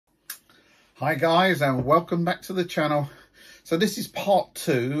Hi guys, and welcome back to the channel. So this is part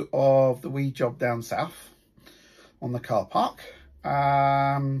 2 of the wee job down south on the car park.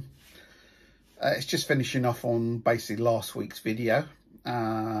 It's just finishing off on basically last week's video.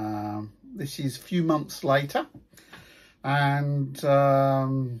 This is a few months later, and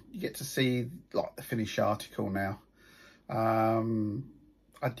you get to see like the finished article now.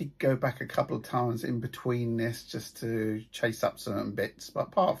 I did go back a couple of times in between this just to chase up certain bits, but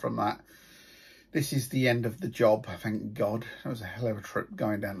apart from that, this is the end of the job, thank God. It was a hell of a trip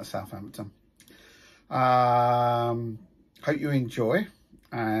going down to Southampton. Hope you enjoy,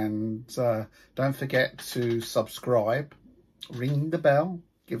 and don't forget to subscribe, ring the bell,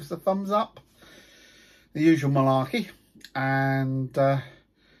 give us a thumbs up, the usual malarkey, and don't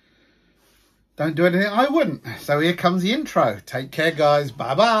do anything I wouldn't. So here comes the intro. Take care guys,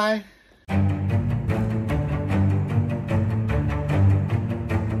 bye bye.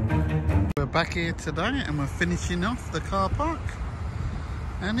 We're back here today and we're finishing off the car park,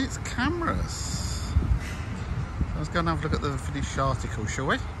 and it's cameras. So let's go and have a look at the finished article, shall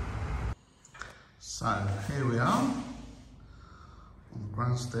we? So here we are on the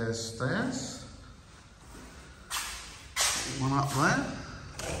ground stairs. One up there,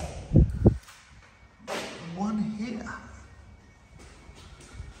 one here.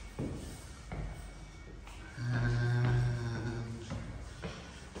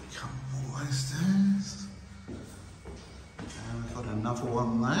 Stairs, and we've got another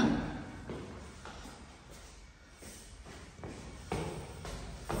one there,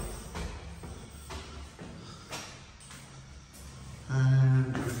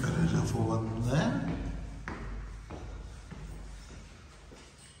 and we've got another one there,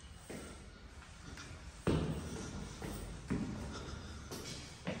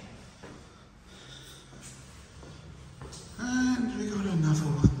 and we've got another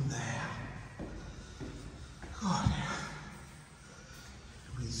one.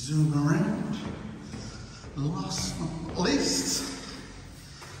 Zoom around, last but not least,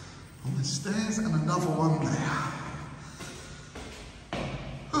 on the stairs, and another one there.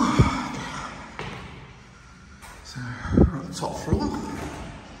 So we're at the top floor.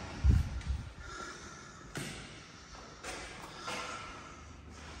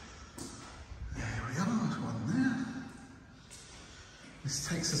 There we are, there's one there. This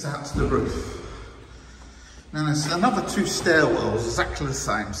takes us out to the roof. Now there's another 2 stairwells, exactly the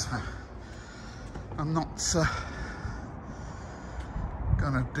same, so I'm not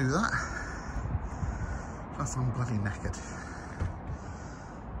gonna do that, plus I'm bloody knackered.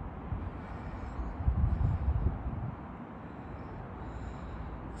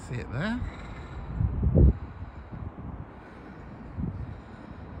 See it there?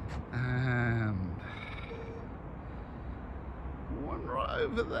 And one right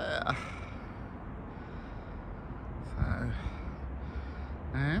over there.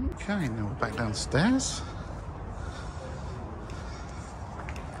 Okay, now we're back downstairs.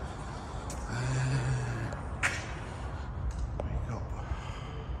 We got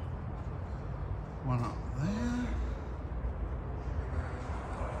one up there.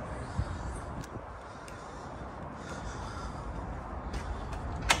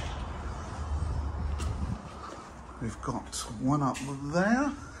 We've got one up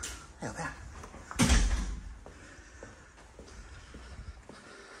there. There.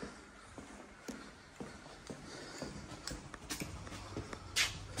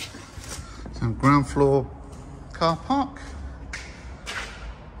 Ground floor car park.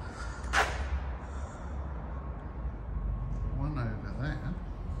 One over there.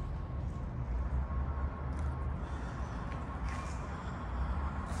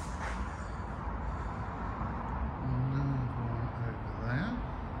 Another one over there.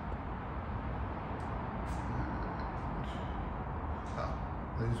 And,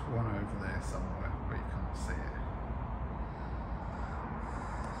 there's one over there somewhere, but you can't see it.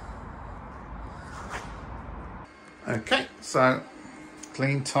 Okay, so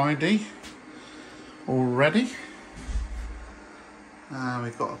clean, tidy, all ready.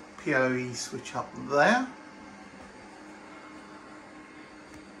 We've got a PoE switch up there.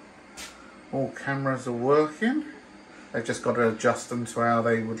 All cameras are working. They've just got to adjust them to how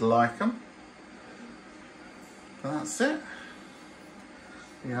they would like them. But that's it.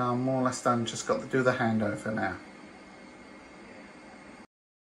 Yeah, I'm more or less done. Just got to do the handover now.